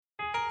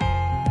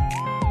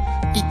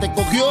Y te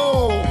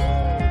cogió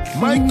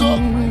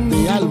Michael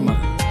de alma.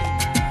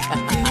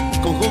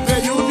 Con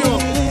Jorge Junior,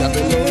 ya te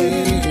lo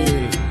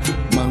dije.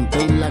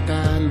 Mantén la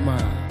calma.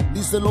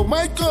 Díselo,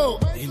 Michael.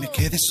 Y me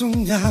quedé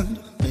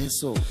soñando.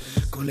 Eso.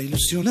 Con la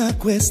ilusión a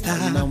cuestas.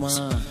 Nada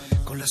más.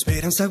 Con la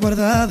esperanza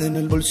guardada en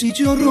el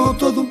bolsillo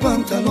roto de un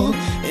pantalón,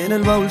 en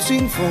el baúl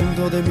sin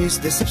fondo de mis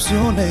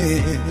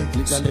decepciones.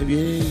 Explícale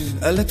bien.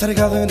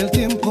 Letargado en el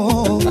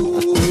tiempo,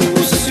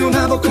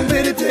 obsesionado con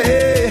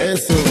verte.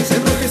 Eso. Se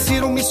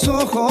enrojecieron mis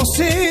ojos,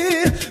 sí,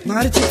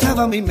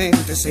 marchitaba mi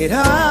mente.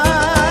 ¿Será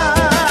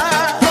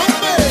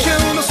que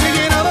aún no se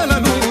llenaba la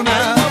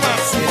luna?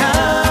 ¿Será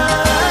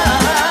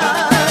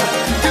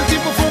que el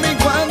tiempo fue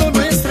menguando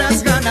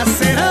nuestras ganas?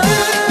 ¿Será?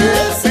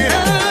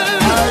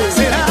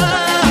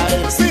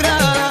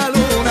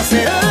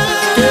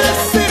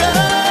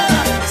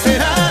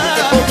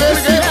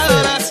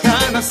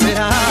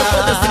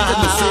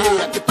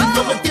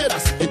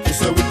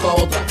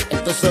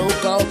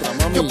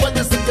 No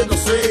puede ser que no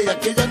sea,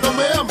 que ya no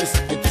me ames,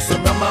 entonces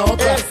me ama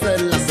otra. Esa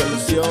es la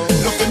solución.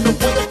 Lo que no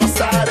puede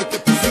pasar es que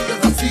tú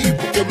sigas así,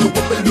 porque me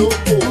vuelve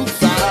loco,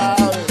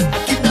 ¿sabes?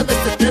 Aquí nada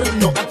es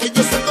eterno, aquí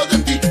yo salgo de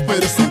ti,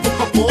 pero es un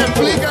poco a poco.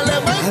 Explícale,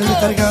 Al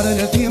letargar en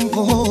el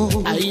tiempo,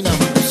 ahí nada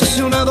más.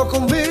 obsesionado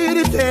con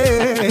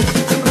verte,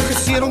 se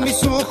enrojecieron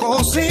mis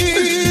ojos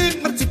y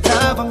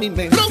marchitaba mi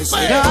mente.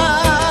 ¿Será?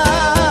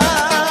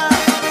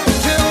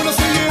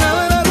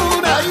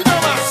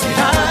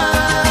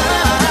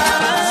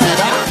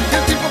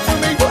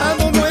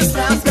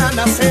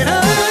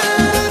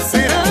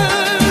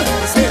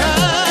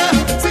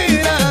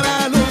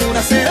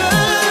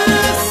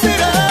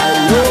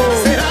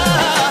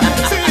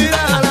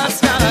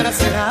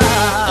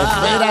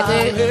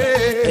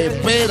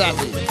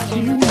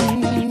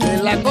 Que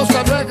la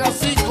cosa no es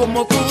así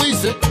como tú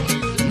dices.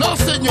 No,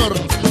 señor.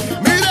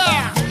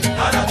 Mira.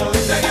 Ahora tú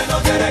dices que no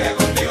quieres que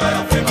contigo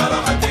haya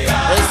firmado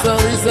Matías. Eso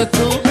dices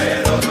tú.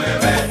 Pero no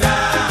es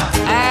verdad.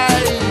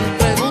 Ay,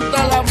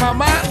 pregunta a la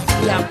mamá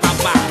y al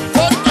papá.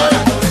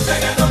 Ahora tú dices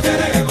que no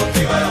quieres que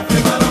contigo haya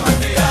firmado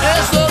Matías.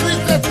 Eso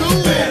dices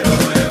tú. Pero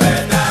no es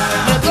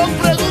verdad. Mejor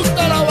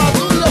pregunta a la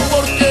Badula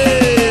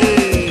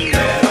porque.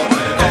 Pero no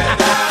es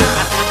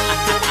verdad.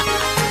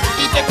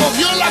 Y te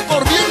cogió la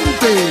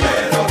corriente.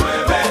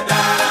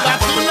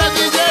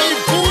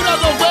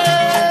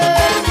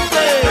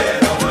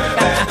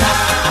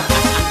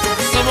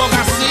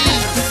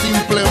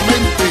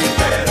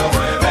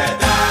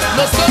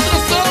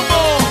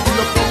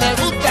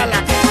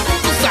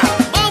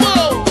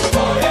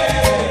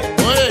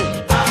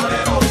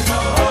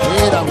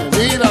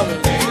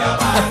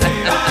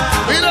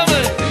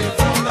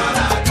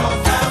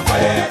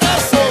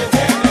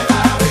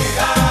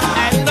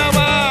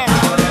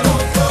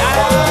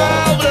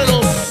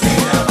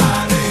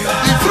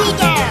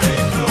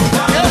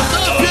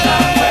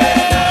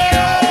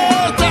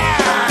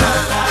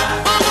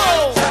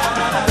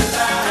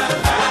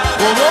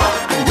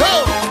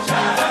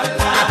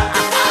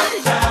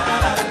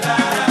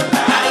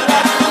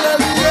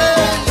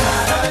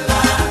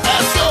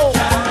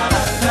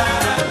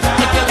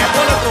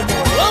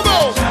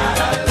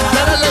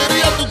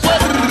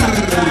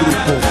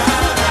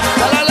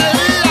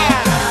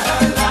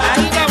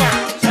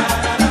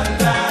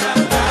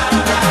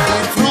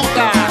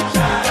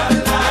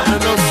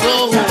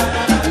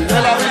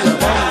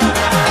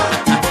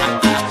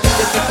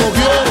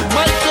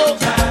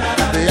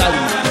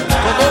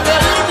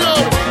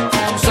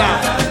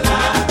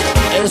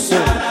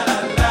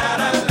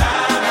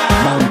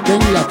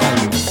 Mantén la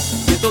calma.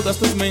 De todas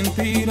tus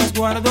mentiras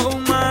guardo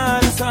un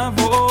mal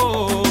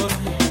sabor.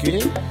 ¿Qué?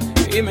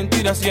 Y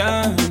mentiras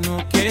ya no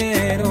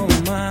quiero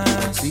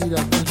más.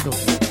 Mira, Pacho.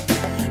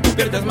 No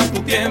pierdas más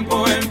tu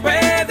tiempo en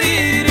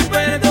pedir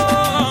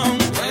perdón,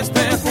 pues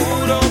te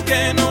juro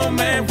que no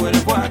me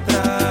vuelvo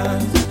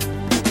atrás.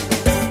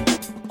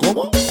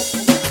 ¿Cómo?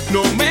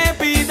 No me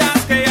pidas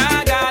que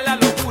haga la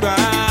locura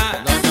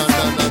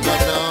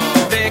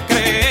de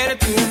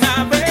creerte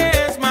una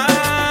vez más.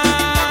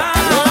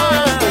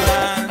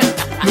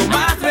 No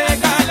más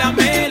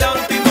regálame la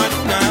última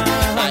luna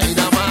y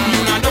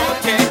una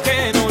noche que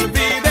no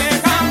olvide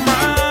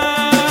jamás.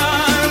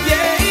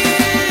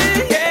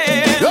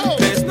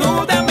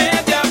 Desnúdame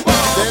de a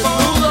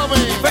poco,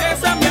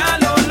 bésame a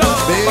lo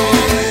loco,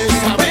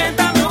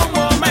 invéntame un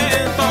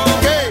momento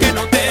que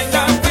no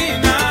tenga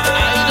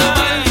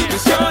final.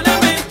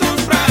 Presióname en tus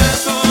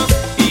brazos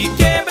y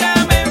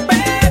quiebrame en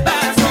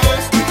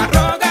pedazos,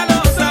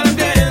 arrógalos al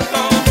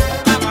viento,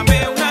 ámame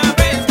una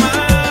vez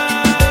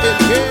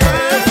más.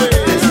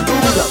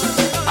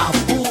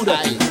 Apura,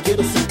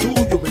 quiero ser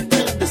tuyo, ¿me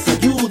entiendes?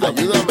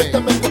 Ayúdame,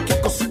 dame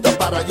cualquier cosita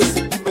para yo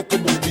sentirme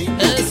como un niño.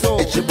 Eso,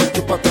 écheme el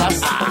tiempo atrás.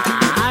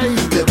 Ay,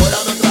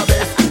 devórame otra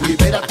vez,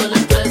 libera todo el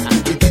estrés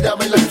y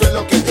tírame al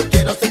suelo que yo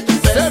quiero ser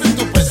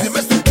tu pez. Si me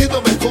he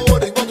sentido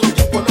mejor en otro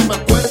tiempo no me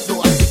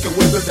acuerdo, así que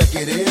vuélveme a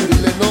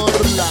quererle,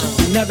 Norla.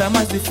 Nada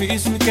más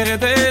difícil que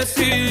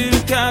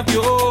decirte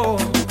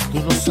adiós, Tú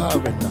no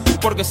sabes nada.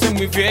 porque sé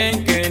muy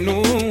bien que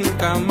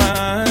nunca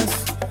más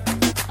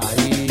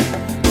Ahí,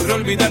 logro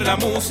olvidar la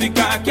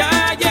música que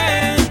hay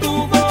en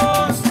tu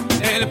voz,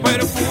 el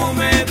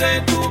perfume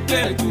de tu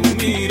piel, tu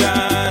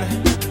mirar.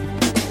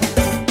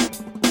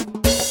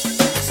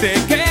 Sé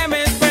que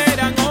me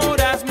esperan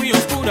horas muy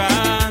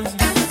oscuras.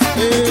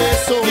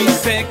 Eso. Y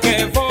sé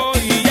que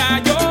voy a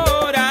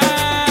llorar.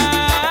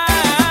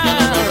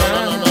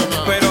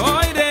 Pero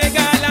hoy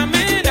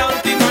regálame la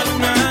última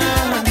luna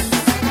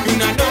y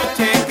una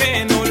noche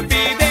que no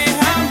olvide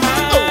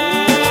jamás.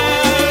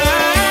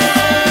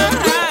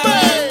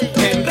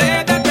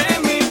 Enrédate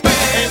en mi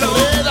pelo,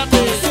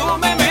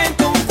 consúmeme en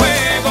tu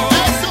fuego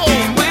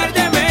y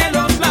muérdeme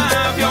los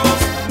labios.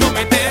 No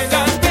me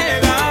tengas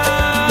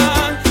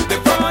piedad,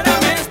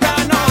 devórame esta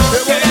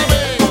noche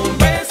con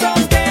besos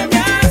que me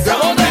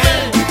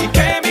asombren y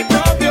que mi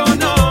propio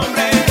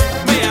nombre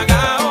me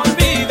haga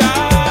olvidar.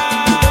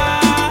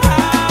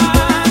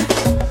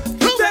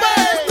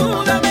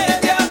 Desnúdame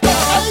de a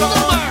poco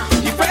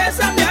y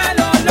bésame a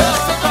lo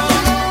loco.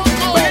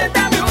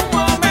 Cuéntame un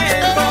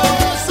momento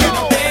que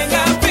no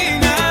tenga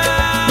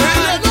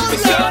final.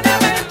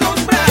 Prisioname en tus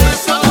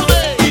brazos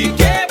y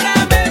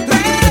quiebrame en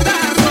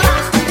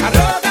pedazos.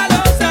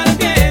 Arrógalos al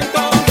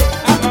viento,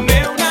 ámame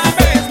una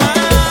vez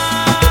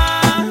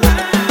más.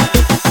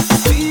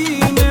 Si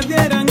me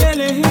dieran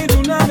elegir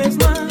una vez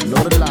más,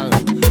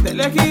 te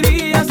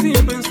elegiría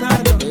sin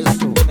pensarlo.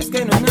 Es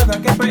que no hay nada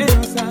que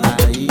pensar.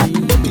 Y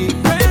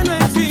que no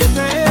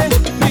existe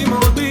ni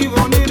motivo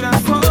ni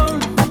razón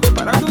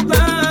para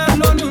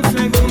dudarlo ni un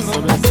segundo.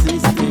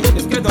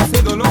 Es que tú has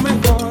sido lo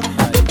mejor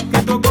que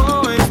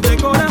tocó este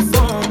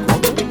corazón.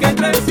 Y que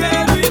entre el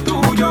cielo y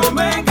tuyo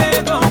me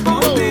quedo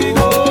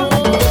contigo.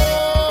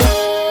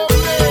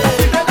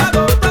 Si te he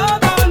dado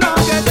todo lo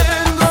que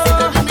tengo,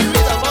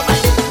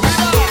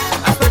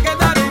 hasta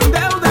quedar en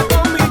deuda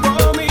conmigo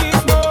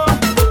mismo.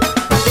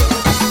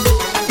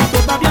 Y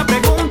todavía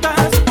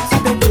preguntas si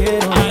te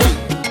quiero.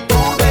 ¿Tú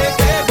de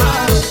qué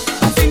vas?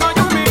 Si no hay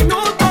un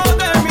minuto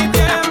de mi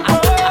tiempo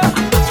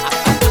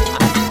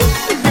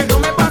que no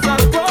me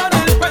pasas por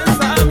el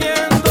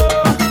pensamiento.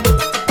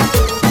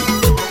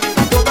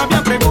 Y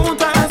todavía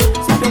preguntas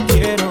si te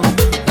quiero.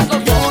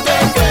 ¿Tú de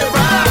qué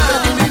vas? Te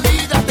di mi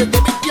vida, te di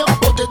mi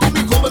tiempo, te di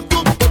mi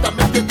juventud,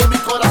 también te di mi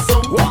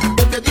corazón.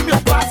 Te di mi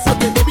espacio,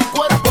 te di mi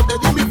cuerpo, te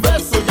di mi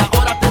beso y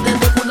ahora te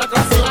dejo una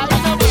canción.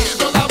 Y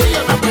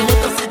todavía me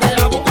preguntas si te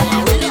amo,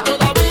 y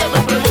todavía me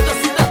preguntas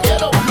si te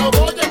quiero. Lo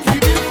voy a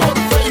escribir por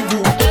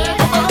Facebook. Te he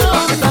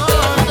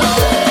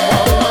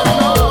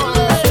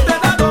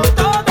dado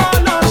todo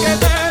lo que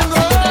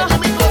tengo, De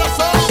mi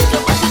corazón, ¿qué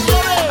más tú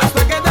quieres?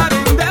 hasta quedar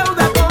en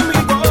deuda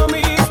conmigo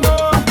mismo.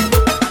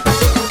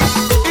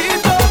 Y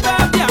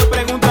todavía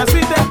preguntas si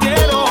te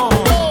quiero.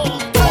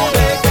 ¿Tú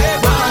de qué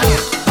vas?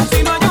 Si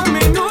no hay un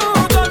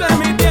minuto de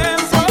mi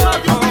tiempo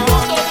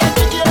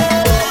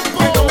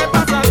que no me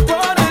pasas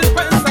por el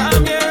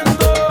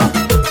pensamiento.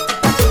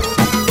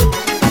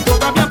 Y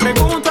todavía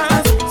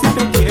preguntas si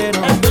te quiero.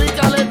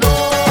 Explícale,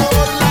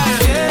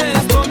 Si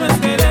esto no es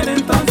querer,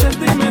 entonces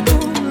dime tú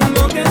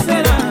lo que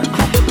será.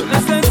 Yo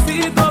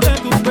necesito de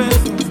tus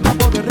besos para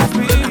poder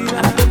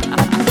respirar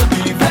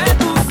y de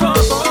tus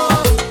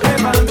ojos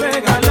que van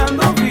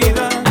regalando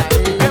vida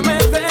y que me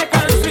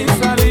dejan sin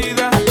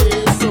salida.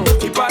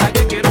 ¿Y para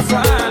qué quiero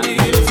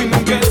salir si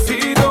nunca he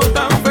sido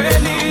tan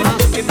feliz?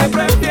 Y te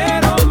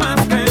prefiero más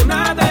que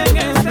nada en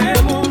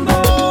este mundo.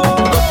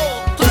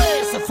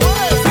 se fue.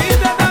 Si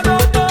te he dado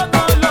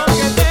todo lo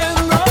que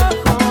tengo,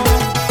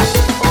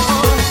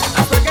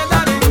 hasta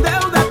quedar en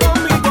deuda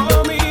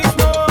conmigo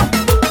mismo.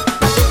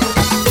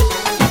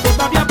 Y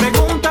todavía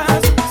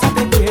preguntas si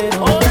te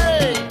quiero.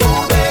 ¿Tú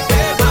de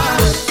qué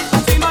vas?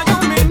 Si no hay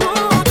un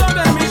minuto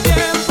de mi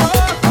tiempo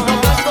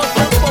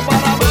Tiempo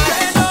para más.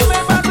 que no me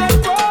pases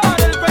por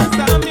el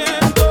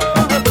pensamiento.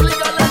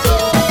 Explícale,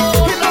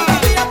 Y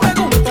todavía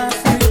preguntas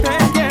si te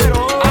quiero.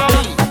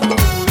 ¿Tú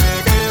de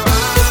qué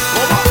vas?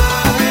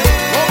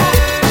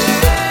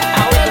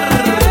 A ver,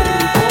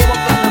 ¿cómo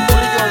te lo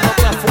explico de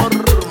otra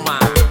forma?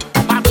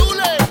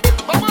 Matule,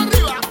 vamos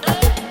arriba.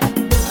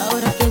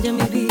 Ahora que ya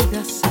mi vida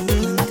se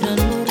encuentra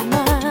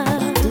normal,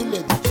 Matule,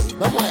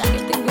 vamos allá. que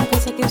tengo en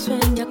casa que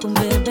sueña con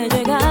verte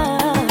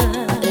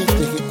llegar.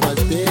 Este es el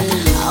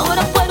cuartel.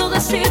 Ahora puedo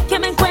decir que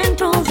me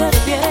encuentro de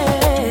pie.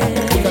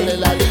 Dígale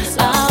la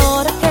Lisa.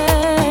 Ahora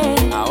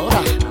que Ahora.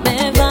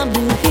 me va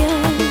muy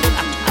bien.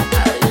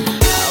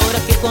 Ahora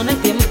que con el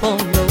tiempo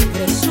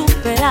logré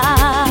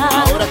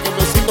superar. Ahora que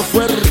me siento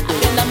fuerte.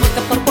 Que el amor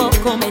que por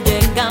poco me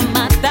llega a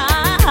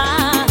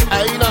matar.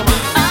 Ahí nada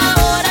más.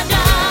 Ahora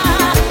ya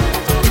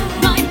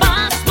no hay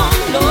más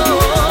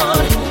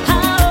dolor.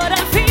 Ahora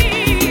al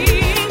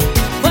fin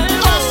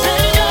vuelvo a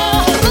ser yo.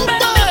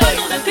 Pero me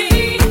acuerdo de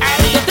ti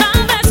y otra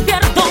vez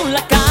pierdo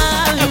la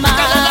calma.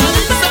 Me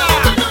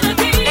acuerdo de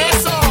ti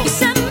y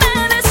se me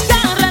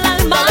desgarra el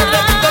alma.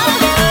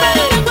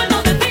 Pero me acuerdo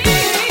de ti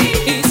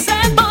y se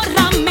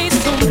borra mi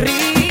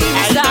sonrisa.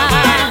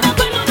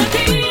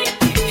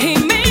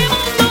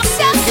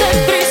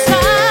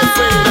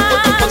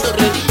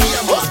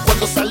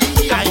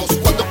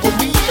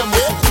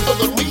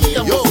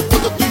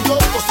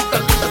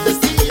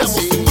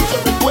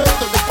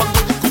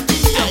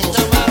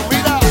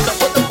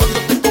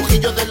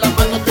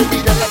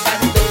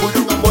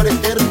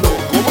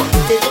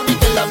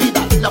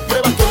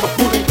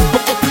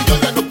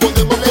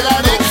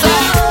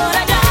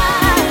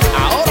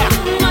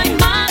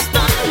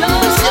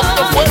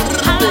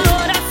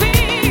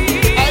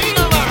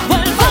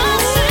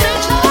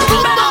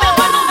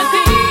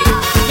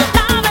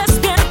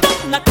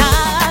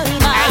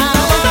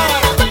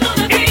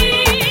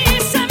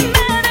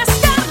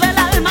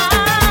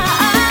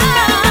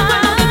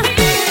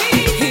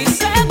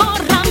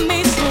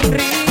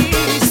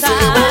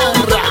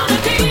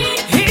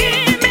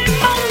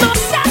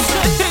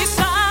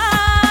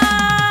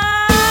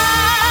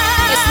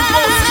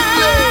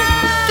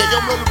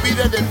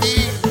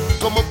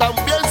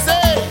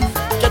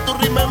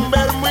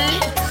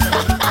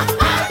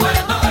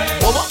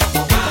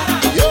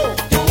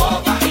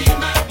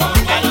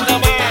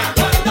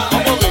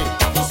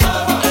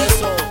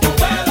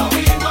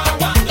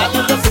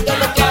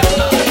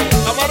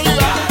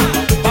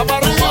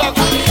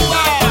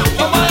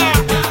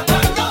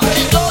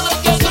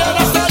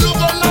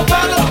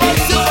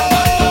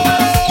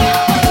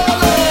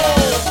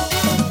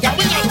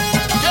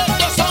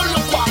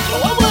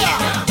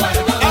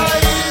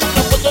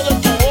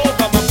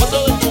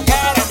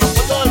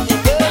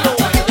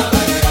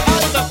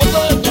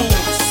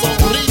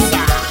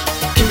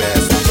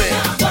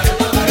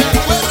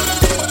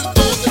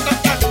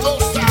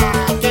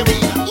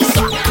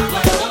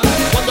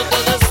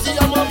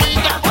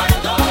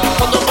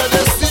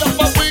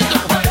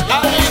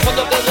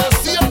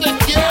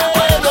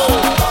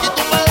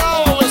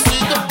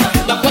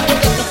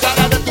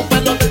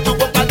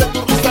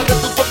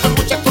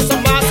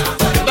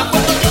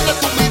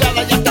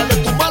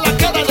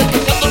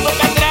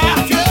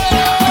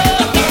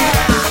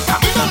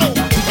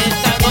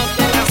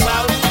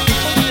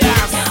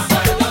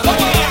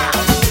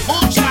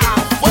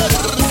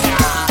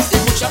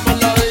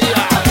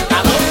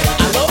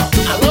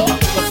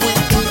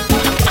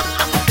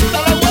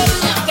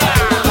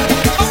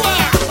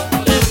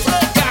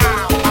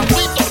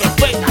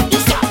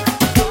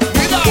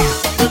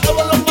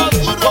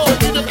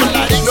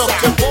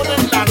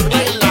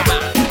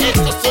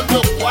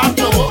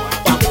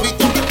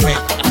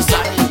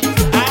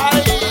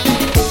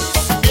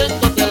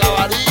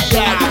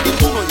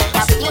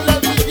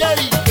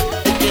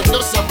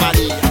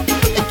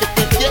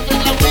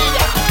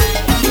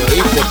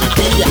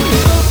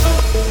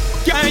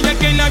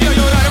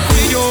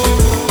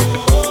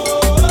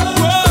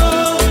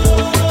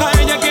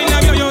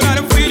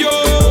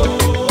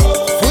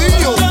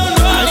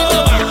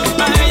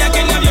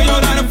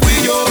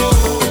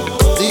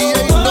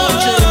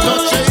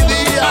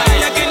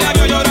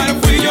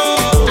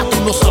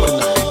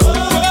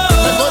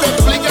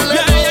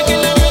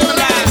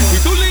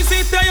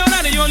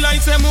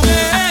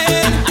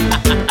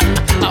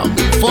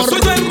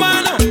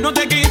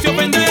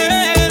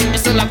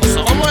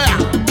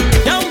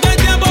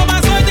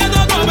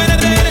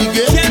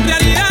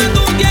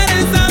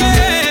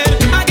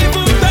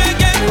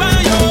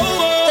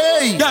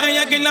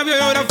 quien la vio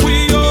y ahora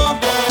fui yo.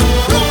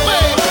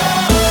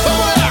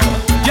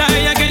 Ya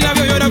ella quien la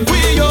vio y ahora fui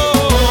yo.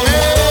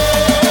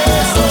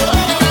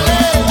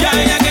 Ya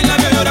ella quien la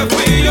vio y ahora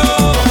fui yo.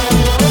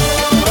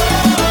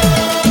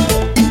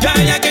 Ya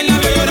ella quien la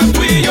vio y ahora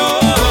fui yo.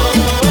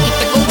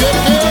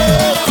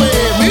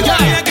 Mira, Ya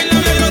ella quien la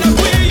vio y ahora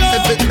fui yo.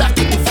 es verdad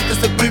que tú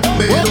fuiste el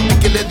primero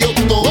que le dio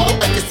todo,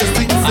 hay que ser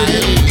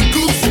sincero.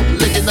 Incluso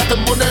le llenaste el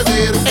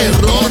monedero.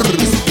 Error,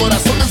 y su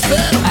corazón en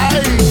cero.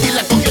 Y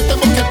la cogió este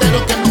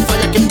mosquetero que no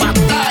falla, que en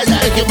batalla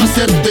es que más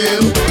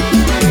certero.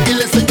 Y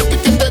le enseñó que hay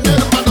que tener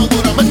mano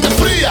dura, mente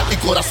fría y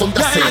corazón de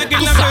Ya acero. ella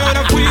quien la vio y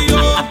ahora fui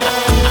yo.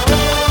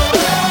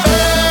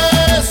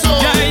 Eso.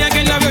 Ya ella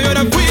quien la vio y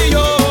ahora fui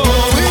yo.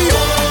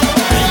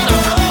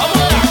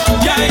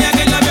 Ya ella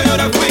quien la vio y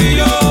ahora fui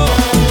yo.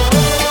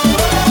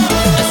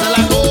 Esa es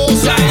la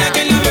cosa. Ya ella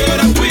quien la vio y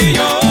ahora fui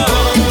yo.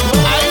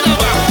 Ahí nada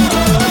más.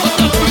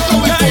 No te explico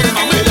mi Ya ella forma.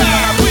 quien la vio y Mira,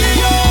 ahora fui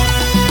yo.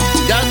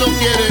 ya no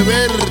quiere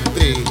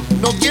verte,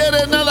 no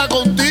quiere nada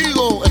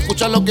contigo.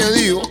 Escucha lo que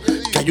digo,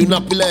 que hay una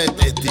pila de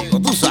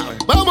testigos, tú sabes.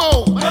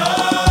 ¡Vamos!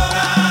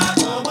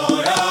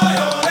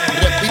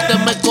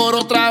 Repíteme el coro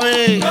otra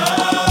vez.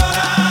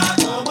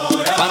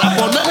 Para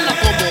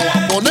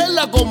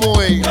ponerla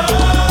como es. Ella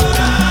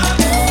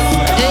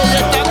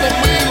está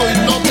conmigo y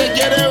no te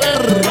quiere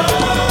ver.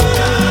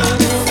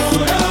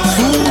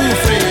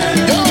 Sufre,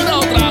 llora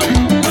otra vez.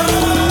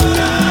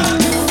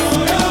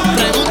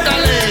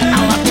 Pregúntale a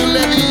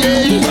Baturle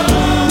DJ.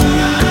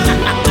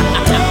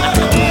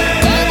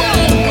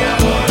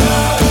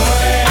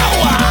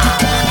 ¡Agua!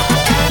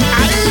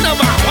 Ahí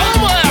nomás,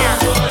 vamos allá.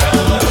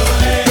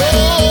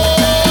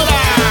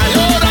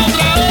 Llora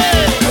otra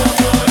vez.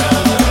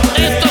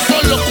 Estos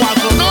son los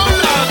cuatro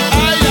Nolan.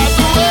 Ay, ya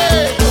tú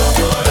ves.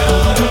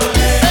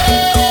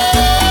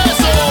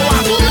 Eso,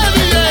 Baturle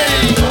DJ.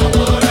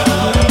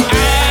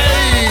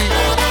 Ay,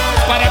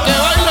 para que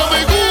baile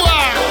mi Cuba,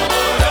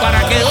 para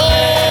que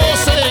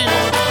gocen.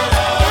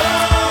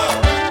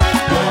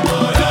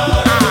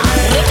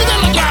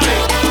 Repítelo otra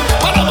vez.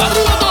 Para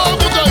arriba todo el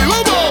mundo ahí,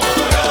 vamos.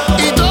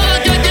 Y todo el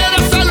que quiera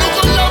salud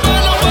con la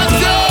mano para el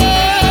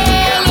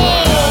cielo.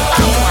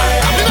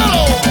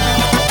 Camínalo.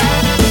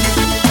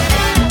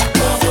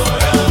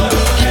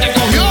 Y te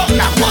cogió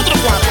las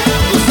 4-4.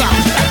 Tú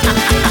sabes.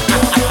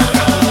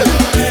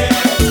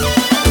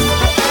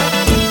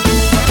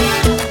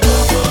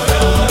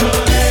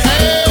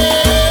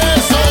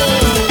 Eso,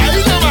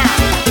 ahí nomás.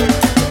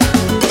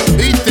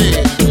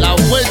 Viste la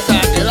vuelta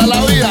que da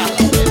la vida.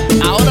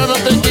 Ahora no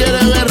te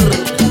quiere ver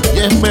y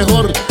es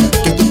mejor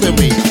que tú te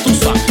mires, tú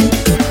sabes.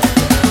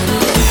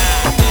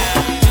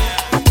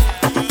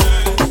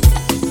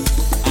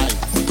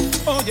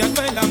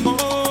 Odiando el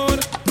amor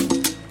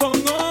con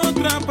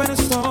otra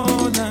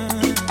persona.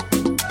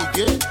 ¿Y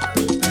qué?